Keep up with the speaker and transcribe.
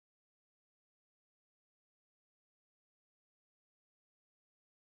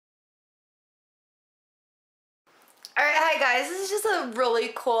Alright, hi guys. This is just a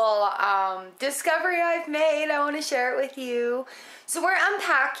really cool discovery I've made. I want to share it with you. So we're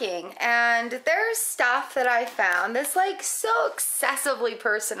unpacking and there's stuff that I found that's like so excessively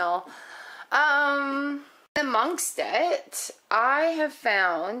personal. Amongst it, I have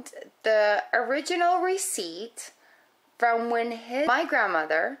found the original receipt from when my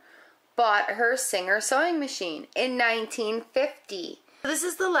grandmother bought her Singer sewing machine in 1950. This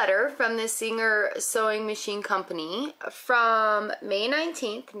is the letter from the Singer Sewing Machine Company from May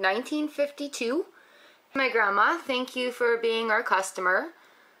 19th, 1952. My grandma, thank you for being our customer.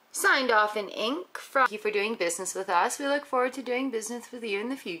 Signed off in ink. Thank you for doing business with us. We look forward to doing business with you in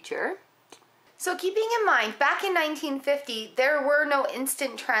the future. So keeping in mind, back in 1950, there were no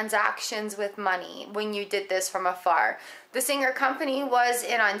instant transactions with money when you did this from afar. The Singer Company was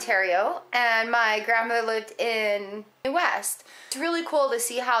in Ontario, and my grandmother lived in the West. It's really cool to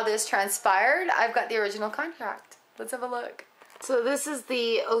see how this transpired. I've got the original contract. Let's have a look. So this is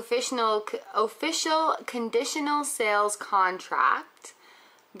the official conditional sales contract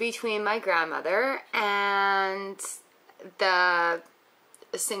between my grandmother and the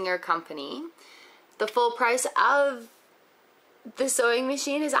Singer Company. The full price of the sewing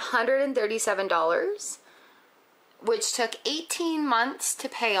machine is $137, which took 18 months to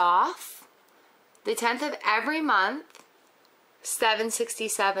pay off. The 10th of every month,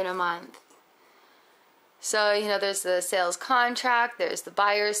 $767 a month. So, you know, there's the sales contract, there's the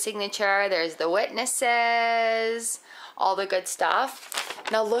buyer's signature, there's the witnesses, all the good stuff.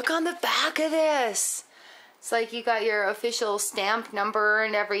 Now look on the back of this. It's like you got your official stamp number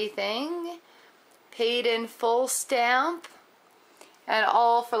and everything. Paid in full stamp. And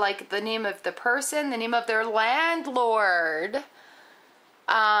all for like the name of the person, the name of their landlord,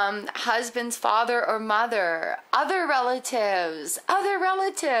 husband's father or mother, other relatives,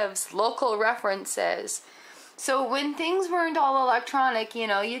 local references. So when things weren't all electronic, you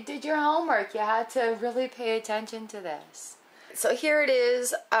know, you did your homework. You had to really pay attention to this. So here it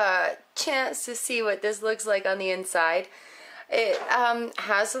is, a chance to see what this looks like on the inside. It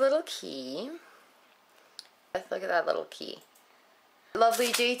has a little key. Look at that little key. Lovely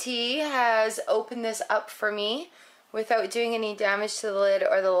JT has opened this up for me without doing any damage to the lid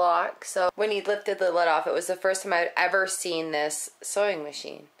or the lock. So when he lifted the lid off, it was the first time I'd ever seen this sewing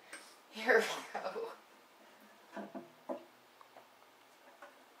machine. Here we go.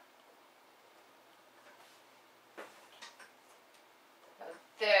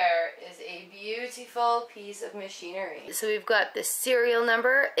 There is a beautiful piece of machinery. So we've got the serial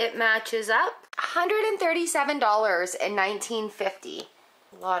number. It matches up. $137 in 1950.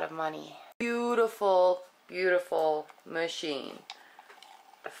 A lot of money. Beautiful, beautiful machine.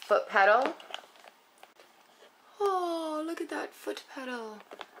 A foot pedal. Oh, look at that foot pedal.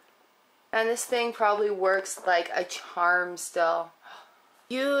 And this thing probably works like a charm still.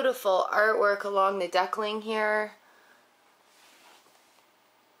 Beautiful artwork along the deckling here.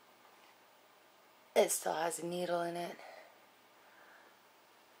 It still has a needle in it.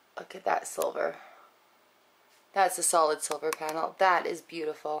 Look at that silver. That's a solid silver panel. That is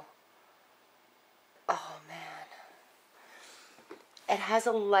beautiful. Oh man. It has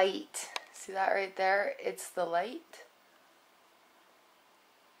a light. See that right there? It's the light.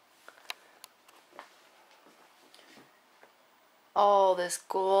 Oh, this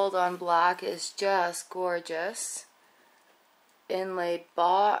gold on black is just gorgeous. Inlaid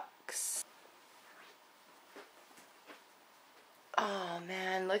box. Oh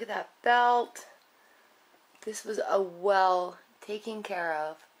man, look at that belt. This was a well taken care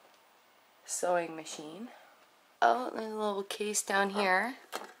of sewing machine. Oh, there's a little case down here.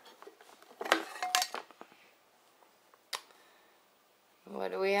 What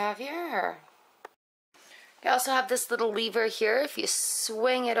do we have here? You also have this little lever here. If you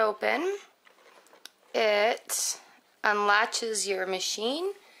swing it open, it unlatches your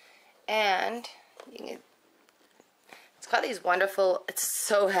machine, and you can, it's got these wonderful, it's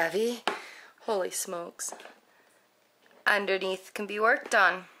so heavy, holy smokes, underneath can be worked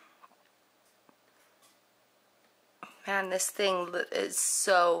on. Man, this thing is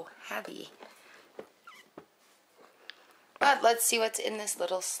so heavy. But let's see what's in this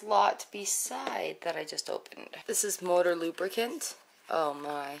little slot beside that I just opened. This is motor lubricant. Oh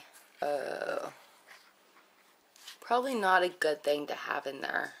my. Probably not a good thing to have in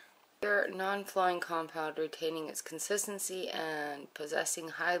there. Non-flowing compound retaining its consistency and possessing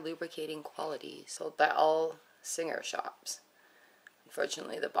high lubricating quality, sold by all Singer shops.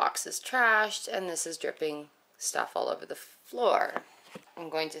 Unfortunately, the box is trashed and this is dripping stuff all over the floor.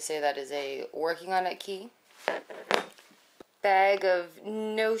 I'm going to say that is a working on it key. Bag of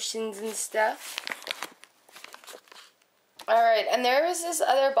notions and stuff. Alright, and there is this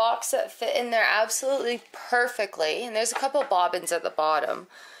other box that fit in there absolutely perfectly. And there's a couple bobbins at the bottom.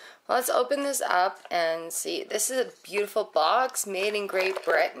 Let's open this up and see. This is a beautiful box made in Great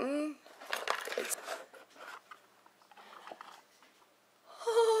Britain.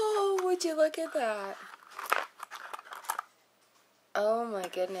 Oh, would you look at that? Oh my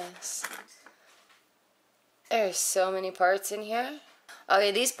goodness. There's so many parts in here.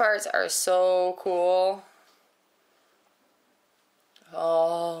 Okay, these parts are so cool.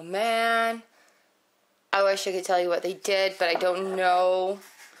 Oh man. I wish I could tell you what they did, but I don't know.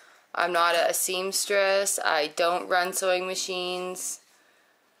 I'm not a seamstress. I don't run sewing machines.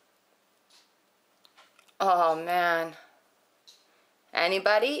 Oh man.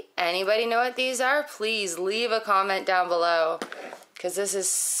 Anybody know what these are? Please leave a comment down below, because this is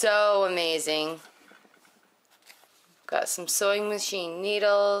so amazing. Got some sewing machine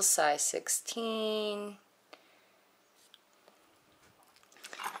needles, size 16.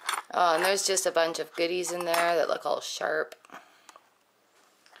 Oh, and there's just a bunch of goodies in there that look all sharp.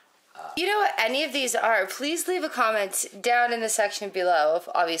 You know what any of these are? Please leave a comment down in the section below of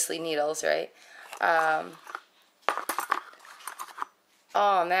obviously needles, right?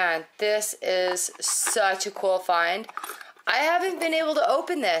 Oh man, this is such a cool find. I haven't been able to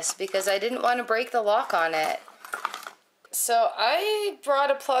open this because I didn't want to break the lock on it. So I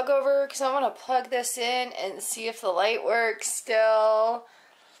brought a plug over because I want to plug this in and see if the light works still.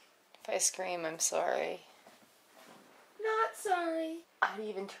 If I scream, I'm sorry. Not sorry. How do you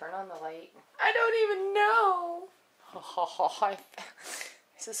even turn on the light? I don't even know.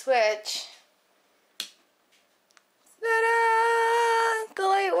 There's a switch. Ta-da! The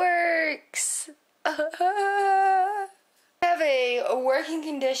light works. I have a working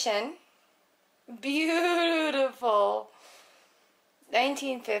condition. Beautiful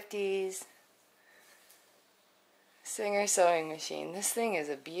 1950s Singer sewing machine. This thing is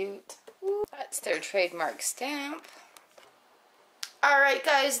a beaut. That's their trademark stamp. Alright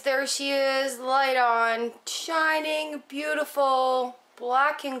guys, there she is, light on, shining, beautiful,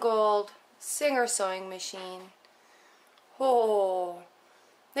 black and gold Singer sewing machine. Oh,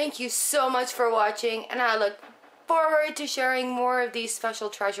 thank you so much for watching, and I look forward to sharing more of these special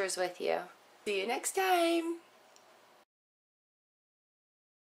treasures with you. See you next time.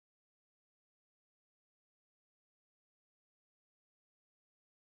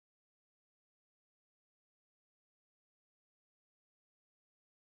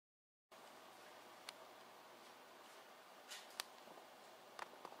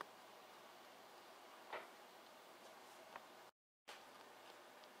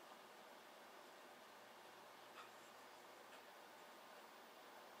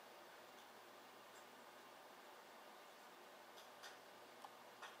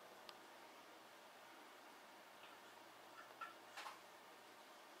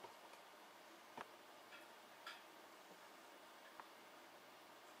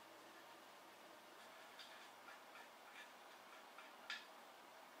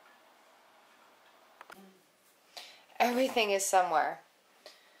 Everything is somewhere.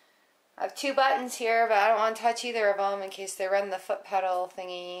 I have 2 buttons here, but I don't want to touch either of them in case they run the foot pedal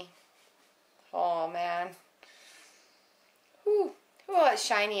thingy. Oh man. Whew. Oh, it's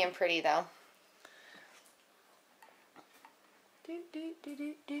shiny and pretty though. Do, do, do,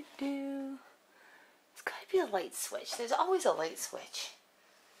 do, do, do. It's gotta be a light switch. There's always a light switch.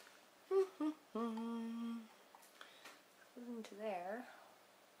 Goes into there.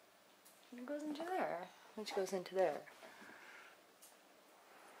 And it goes into there. Which goes into there.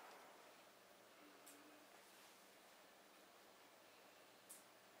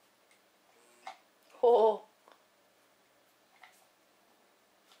 Oh.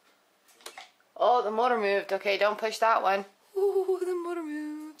 Oh, the motor moved. Okay, don't push that one. Ooh, the motor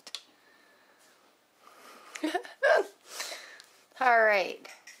moved. Alright.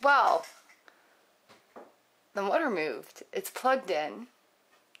 Well, the motor moved. It's plugged in.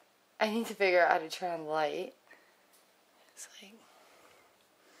 I need to figure out how to turn on the light. It's like